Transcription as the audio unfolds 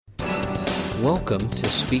Welcome to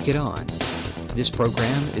Speak It On. This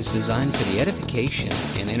program is designed for the edification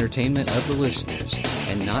and entertainment of the listeners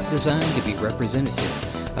and not designed to be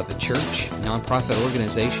representative of a church, nonprofit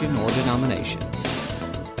organization, or denomination.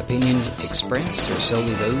 Opinions expressed are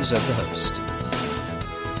solely those of the host.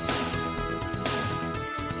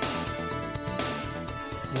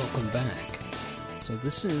 Welcome back. So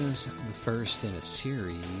this is the first in a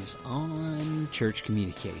series on church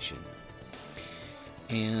communication.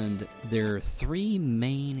 And there are three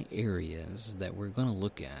main areas that we're going to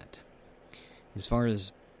look at as far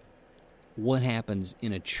as what happens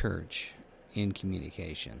in a church in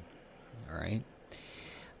communication. All right?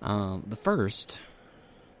 The first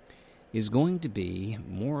is going to be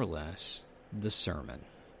more or less the sermon.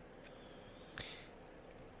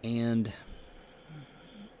 And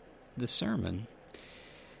the sermon,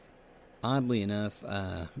 oddly enough,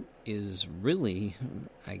 is really,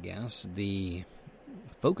 I guess, the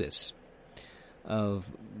focus of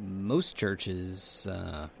most churches'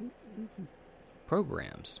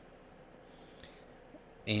 programs.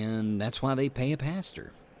 And that's why they pay a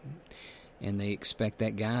pastor. And they expect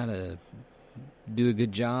that guy to do a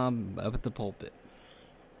good job up at the pulpit.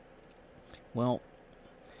 Well,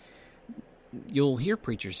 you'll hear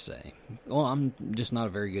preachers say, well, I'm just not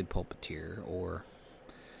a very good pulpiteer, or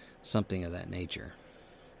something of that nature.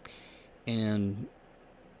 And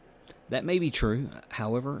that may be true.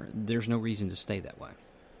 However, there's no reason to stay that way.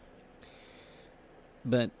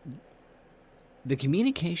 But the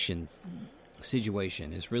communication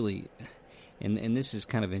situation is really, and this is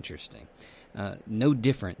kind of interesting, no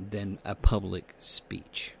different than a public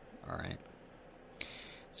speech. All right.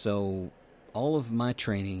 So all of my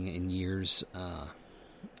training in years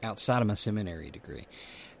outside of my seminary degree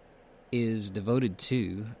is devoted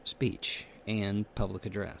to speech and public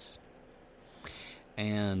address.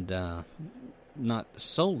 And not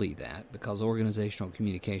solely that, because organizational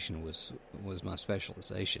communication was my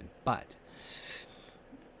specialization. But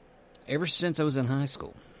ever since I was in high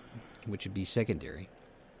school, which would be secondary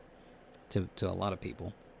to a lot of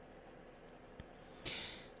people,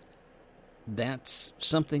 that's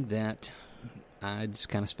something that I just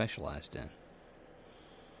kind of specialized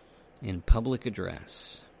in public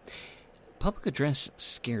address. Public address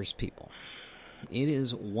scares people. It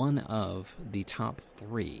is one of the top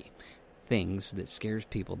three things that scares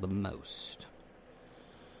people the most.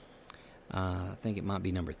 I think it might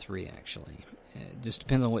be number 3, actually. It just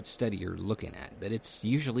depends on what study you're looking at, but it's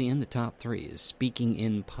usually in the top 3, is speaking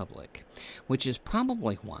in public, which is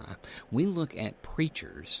probably why we look at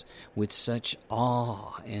preachers with such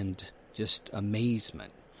awe and just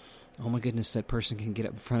amazement. Oh my goodness, that person can get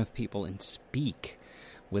up in front of people and speak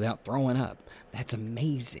without throwing up. That's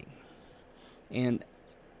amazing. And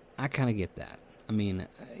I kind of get that. I mean,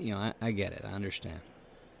 I get it. I understand.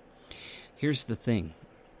 Here's the thing.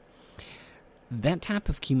 That type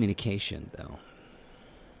of communication, though,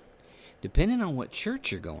 depending on what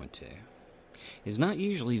church you're going to, is not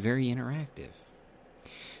usually very interactive.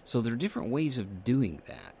 So there are different ways of doing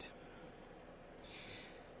that.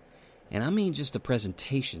 And I mean just the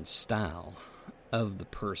presentation style of the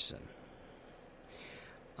person.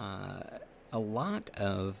 A lot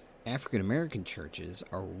of African American churches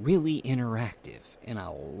are really interactive, and I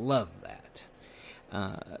love that.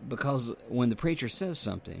 Because when the preacher says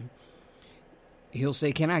something, he'll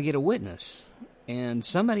say, "Can I get a witness?" And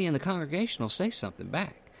somebody in the congregation will say something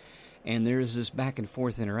back. And there's this back and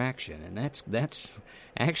forth interaction, and that's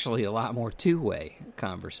actually a lot more two-way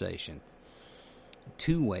conversation.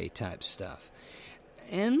 Two-way type stuff.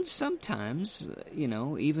 And sometimes,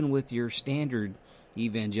 even with your standard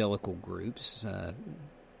evangelical groups,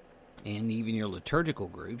 and even your liturgical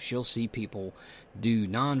groups, you'll see people do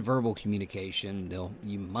nonverbal communication.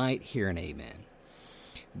 You might hear an amen,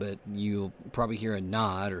 but you'll probably hear a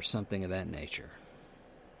nod or something of that nature.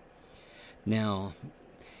 Now,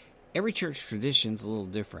 every church tradition is a little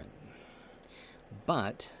different,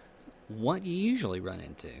 but what you usually run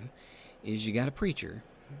into is you got a preacher,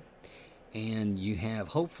 and you have,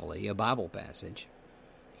 hopefully, a Bible passage,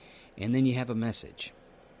 and then you have a message.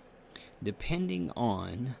 Depending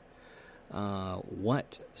on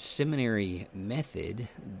what seminary method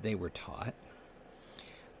they were taught,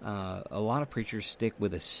 a lot of preachers stick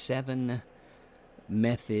with a 7-method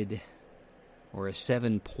or a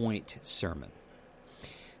 7-point sermon.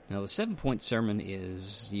 Now, the 7-point sermon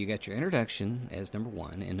is, you got your introduction as number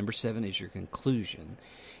 1, and number 7 is your conclusion,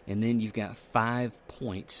 and then you've got 5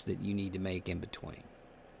 points that you need to make in between.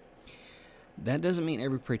 That doesn't mean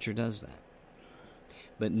every preacher does that.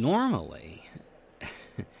 But normally,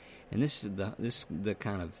 and this is the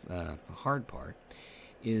kind of hard part,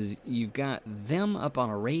 is you've got them up on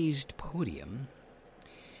a raised podium,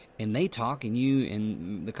 and they talk, and you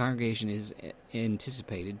and the congregation is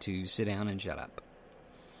anticipated to sit down and shut up,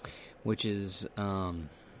 which is,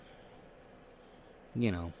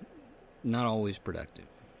 not always productive.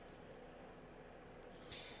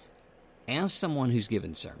 As someone who's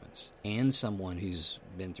given sermons, and someone who's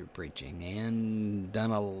been through preaching, and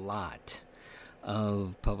done a lot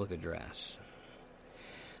of public address,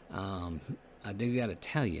 I do got to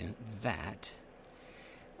tell you that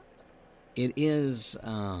it is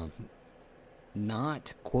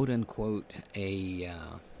not, quote-unquote, a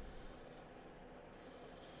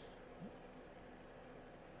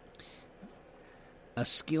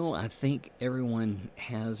skill I think everyone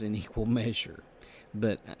has in equal measure.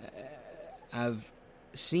 But I've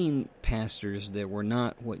seen pastors that were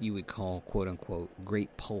not what you would call, quote-unquote,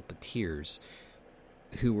 great pulpiteers,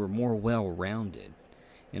 who were more well-rounded.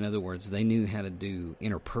 In other words, they knew how to do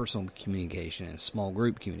interpersonal communication and small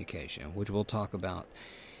group communication, which we'll talk about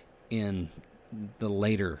in the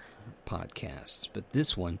later podcasts. But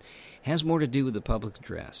this one has more to do with the public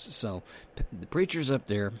address. So the preacher's up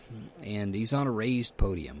there, and he's on a raised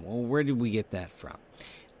podium. Well, where did we get that from?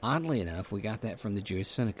 Oddly enough, we got that from the Jewish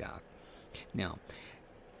synagogue. Now,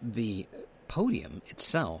 the podium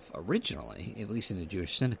itself, originally, at least in the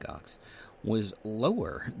Jewish synagogues, was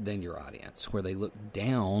lower than your audience, where they looked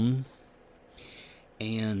down.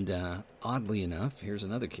 And oddly enough, here's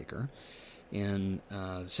another kicker, in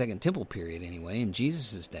the Second Temple period anyway, in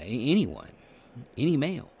Jesus' day, anyone, any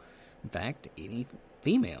male, in fact, any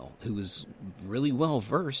female who was really well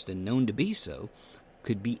versed and known to be so,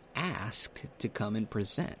 could be asked to come and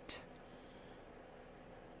present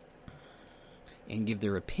and give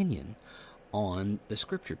their opinion on the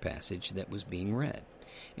scripture passage that was being read.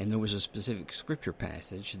 And there was a specific scripture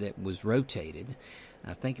passage that was rotated.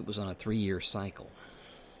 I think it was on a 3-year cycle.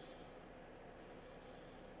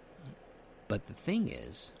 But the thing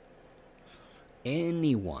is,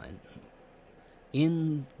 anyone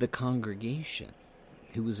in the congregation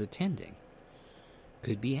who was attending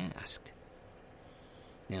could be asked.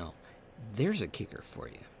 Now, there's a kicker for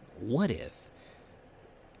you. What if,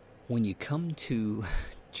 when you come to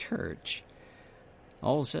church,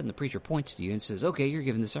 all of a sudden the preacher points to you and says, okay, you're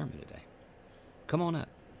giving the sermon today. Come on up.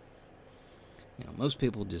 Most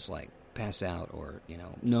people just pass out or,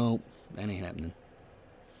 no, that ain't happening.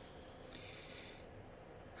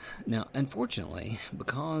 Now, unfortunately,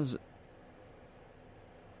 because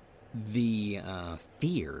the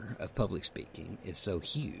fear of public speaking is so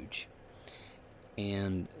huge,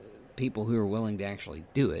 and people who are willing to actually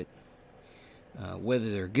do it,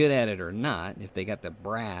 whether they're good at it or not, if they got the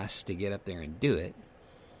brass to get up there and do it,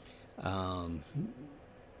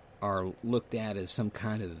 are looked at as some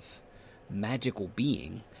kind of magical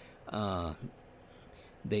being.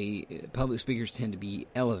 Public speakers tend to be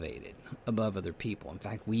elevated above other people. In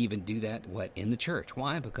fact, we even do that, in the church.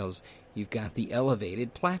 Why? Because you've got the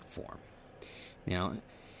elevated platform. Now,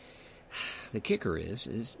 the kicker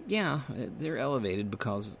is they're elevated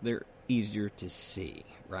because they're easier to see,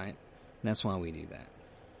 right? That's why we do that.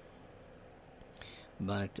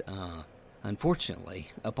 But unfortunately,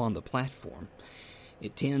 up on the platform,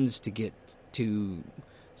 it tends to get to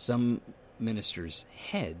some ministers'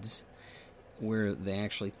 heads where they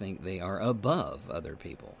actually think they are above other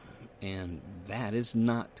people. And that is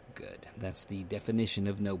not good. That's the definition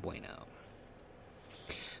of no bueno.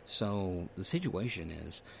 So the situation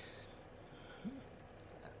is,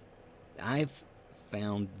 I've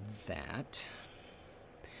found that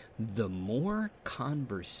the more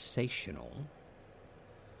conversational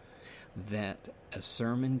that a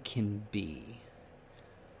sermon can be,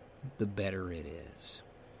 the better it is.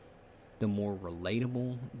 The more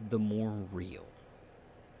relatable, the more real.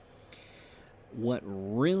 What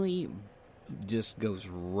really just goes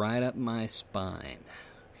right up my spine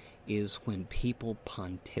is when people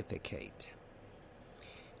pontificate.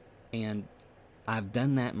 And I've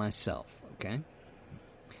done that myself, okay?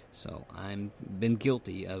 So I've been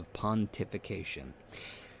guilty of pontification.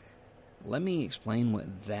 Let me explain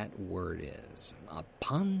what that word is. A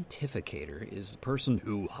pontificator is the person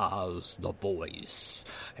who has the voice,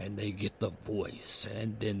 and they get the voice,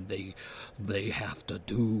 and then they have to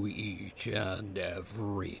do each and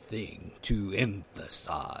everything to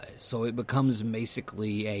emphasize. So it becomes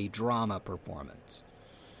basically a drama performance.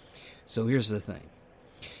 So here's the thing.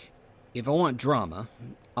 If I want drama,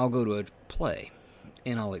 I'll go to a play,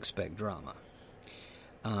 and I'll expect drama.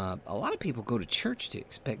 A lot of people go to church to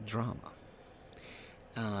expect drama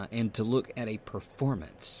and to look at a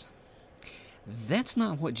performance. That's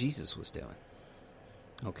not what Jesus was doing,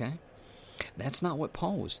 okay? That's not what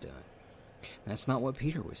Paul was doing. That's not what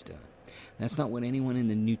Peter was doing. That's not what anyone in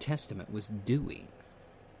the New Testament was doing.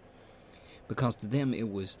 Because to them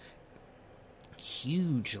it was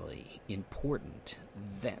hugely important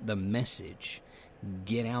that the message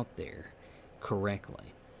get out there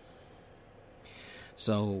correctly.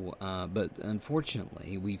 So, but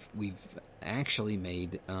unfortunately, we've actually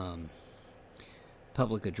made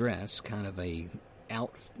public address kind of a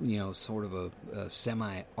sort of a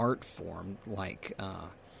semi-art form, like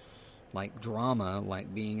drama,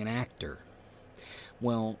 like being an actor.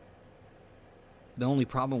 Well, the only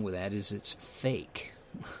problem with that is it's fake.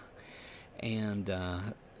 And,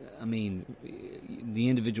 I mean, the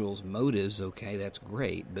individual's motives, okay, that's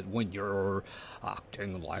great, but when you're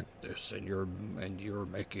acting like this and you're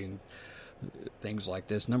making things like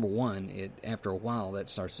this, number one, after a while, that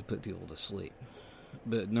starts to put people to sleep.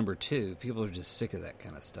 But number two, people are just sick of that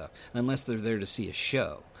kind of stuff, unless they're there to see a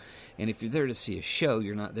show. And if you're there to see a show,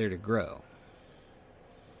 you're not there to grow.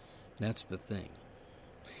 That's the thing.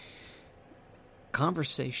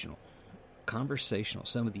 Conversational.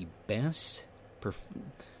 Some of the best,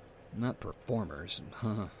 not performers,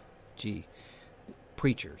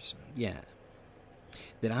 preachers,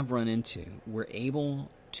 that I've run into were able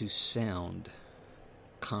to sound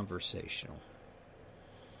conversational.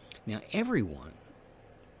 Now, everyone,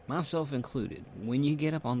 myself included, when you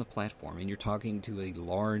get up on the platform and you're talking to a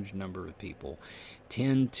large number of people,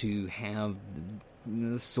 tend to have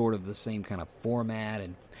sort of the same kind of format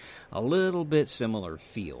and a little bit similar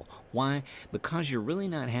feel. Why? Because you're really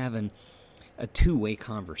not having a two-way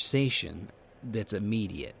conversation that's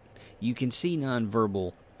immediate. You can see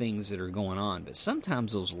nonverbal things that are going on, but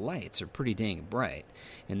sometimes those lights are pretty dang bright,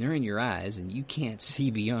 and they're in your eyes, and you can't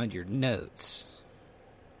see beyond your notes.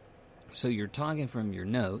 So you're talking from your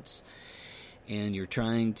notes, and you're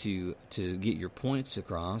trying to get your points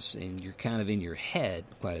across, and you're kind of in your head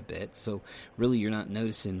quite a bit, so really you're not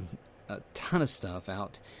noticing a ton of stuff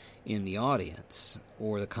out in the audience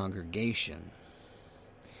or the congregation.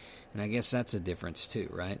 And I guess that's a difference too,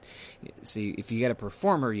 right? See, if you got a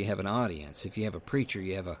performer, you have an audience. If you have a preacher,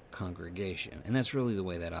 you have a congregation. And that's really the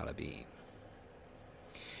way that ought to be.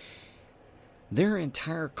 There are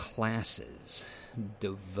entire classes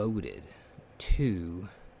devoted to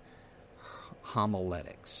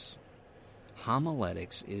homiletics.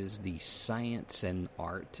 Homiletics is the science and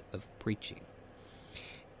art of preaching.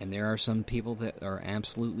 And there are some people that are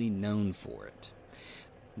absolutely known for it.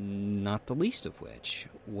 Not the least of which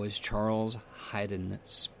was Charles Haddon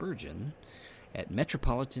Spurgeon at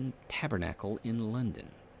Metropolitan Tabernacle in London.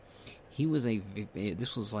 He was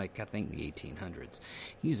this was like, I think, the 1800s.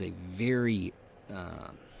 He was a very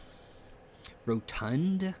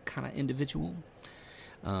rotund kind of individual.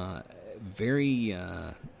 Very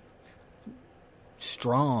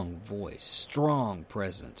strong voice, strong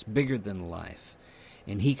presence, bigger than life.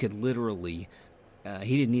 And he could literally,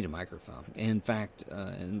 he didn't need a microphone. In fact,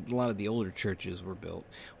 and a lot of the older churches were built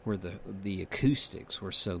where the acoustics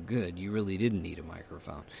were so good, you really didn't need a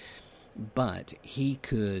microphone. But he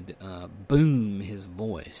could boom his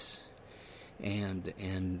voice, and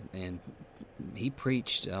he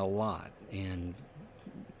preached a lot, and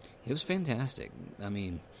it was fantastic. I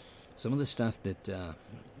mean, some of the stuff that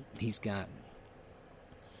he's got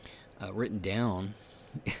written down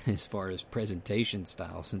as far as presentation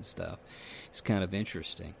styles and stuff is kind of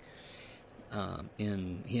interesting.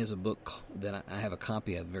 And he has a book that I have a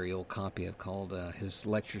copy of, a very old copy of, called his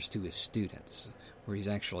Lectures to His Students, where he's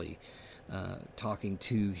actually talking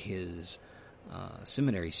to his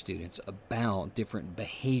seminary students about different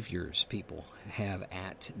behaviors people have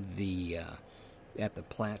at the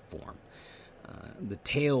platform. The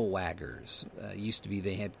tail waggers used to be,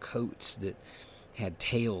 they had coats that had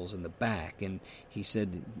tails in the back, and he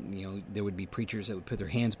said that, there would be preachers that would put their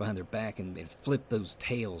hands behind their back and flip those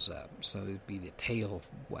tails up, so it would be the tail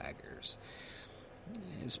waggers.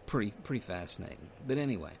 It's pretty fascinating. But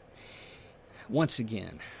anyway, once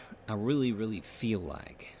again, I really, really feel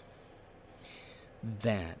like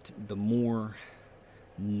that the more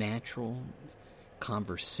natural,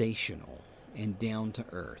 conversational, and down to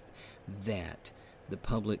earth that the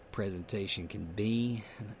public presentation can be,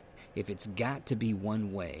 if it's got to be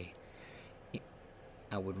one way,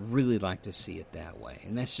 I would really like to see it that way.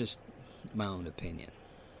 And that's just my own opinion.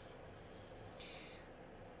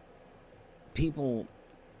 People,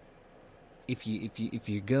 if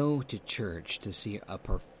you go to church to see a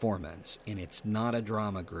performance and it's not a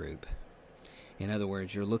drama group, in other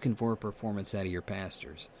words, you're looking for a performance out of your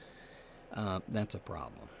pastors, that's a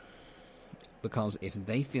problem. Because if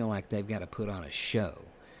they feel like they've got to put on a show,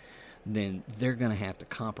 then they're going to have to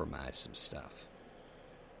compromise some stuff.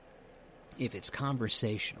 If it's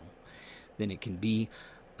conversational, than it can be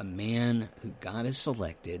a man who God has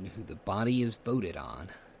selected, who the body is voted on,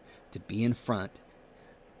 to be in front,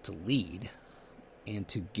 to lead, and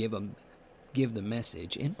to give the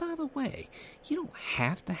message. And by the way, you don't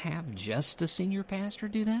have to have just the senior pastor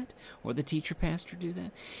do that or the teacher pastor do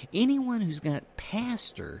that. Anyone who's got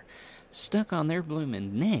pastor stuck on their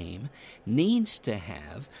blooming name needs to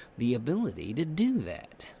have the ability to do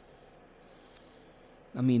that.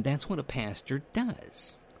 I mean, that's what a pastor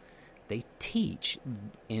does. They teach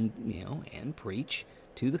and preach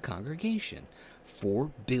to the congregation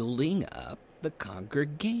for building up the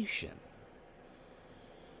congregation.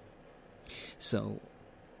 So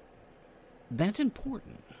that's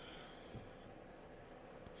important.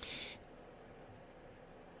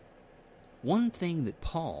 One thing that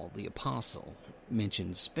Paul, the apostle,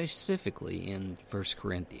 mentions specifically in 1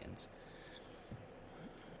 Corinthians,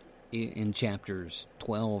 in chapters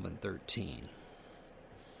 12 and 13,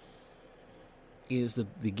 is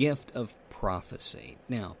the gift of prophecy.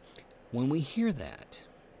 Now, when we hear that,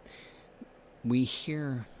 we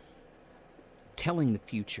hear telling the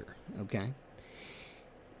future, okay?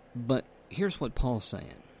 But here's what Paul's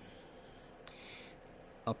saying.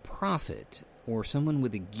 A prophet, or someone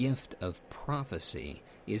with a gift of prophecy,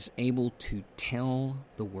 is able to tell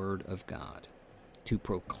the Word of God, to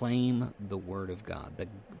proclaim the Word of God,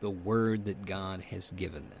 the Word that God has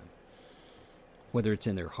given them. Whether it's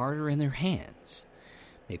in their heart or in their hands,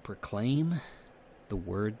 they proclaim the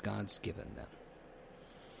Word God's given them.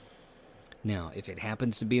 Now, if it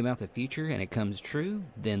happens to be about the future and it comes true,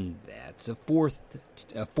 then that's a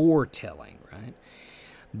foretelling, right?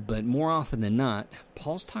 But more often than not,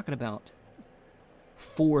 Paul's talking about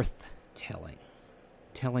forthtelling,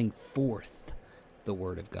 telling forth the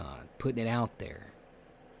Word of God, putting it out there.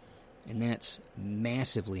 And that's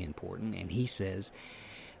massively important. And he says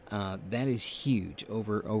that is huge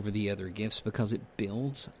over the other gifts because it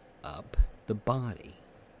builds up the body.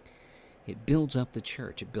 It builds up the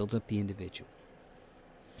church. It builds up the individual.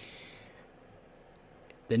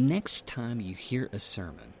 The next time you hear a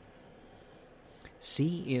sermon,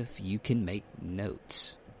 see if you can make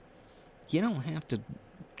notes. You don't have to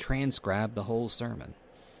transcribe the whole sermon.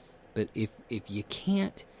 But if you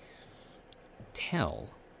can't tell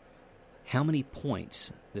how many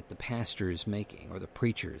points that the pastor is making or the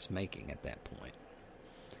preacher is making at that point,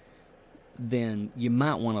 then you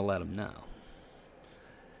might want to let them know.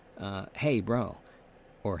 Hey, bro,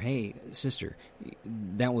 or hey, sister,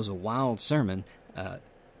 that was a wild sermon.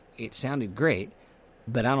 It sounded great,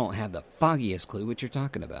 but I don't have the foggiest clue what you're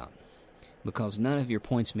talking about because none of your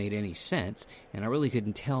points made any sense, and I really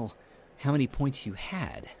couldn't tell how many points you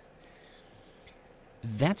had.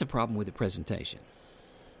 That's a problem with the presentation.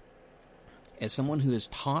 As someone who has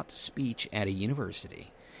taught speech at a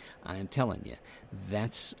university, I am telling you,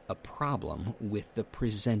 that's a problem with the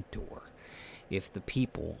presenter. If the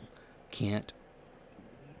people can't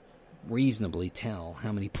reasonably tell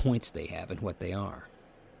how many points they have and what they are.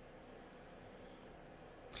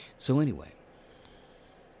 So anyway,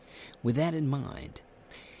 with that in mind,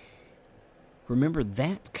 remember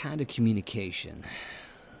that kind of communication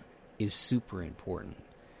is super important.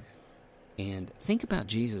 And think about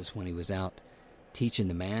Jesus when he was out teaching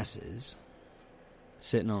the masses,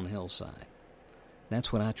 sitting on the hillside.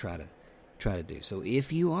 That's what I try to do. So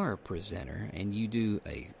if you are a presenter and you do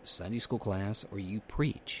a Sunday school class or you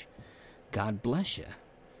preach, God bless you.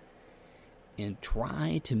 And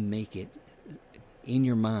try to make it in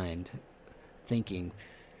your mind thinking,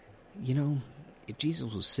 if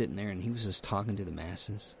Jesus was sitting there and he was just talking to the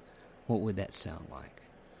masses, what would that sound like?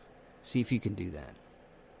 See if you can do that.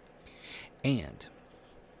 And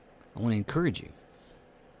I want to encourage you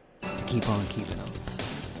to keep on keeping on.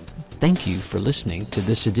 Thank you for listening to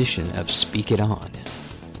this edition of Speak It On.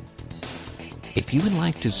 If you would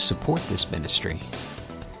like to support this ministry,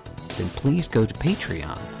 then please go to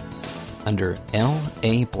Patreon under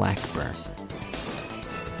L.A. Blackburn.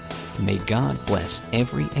 May God bless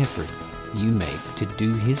every effort you make to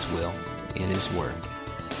do His will in His Word.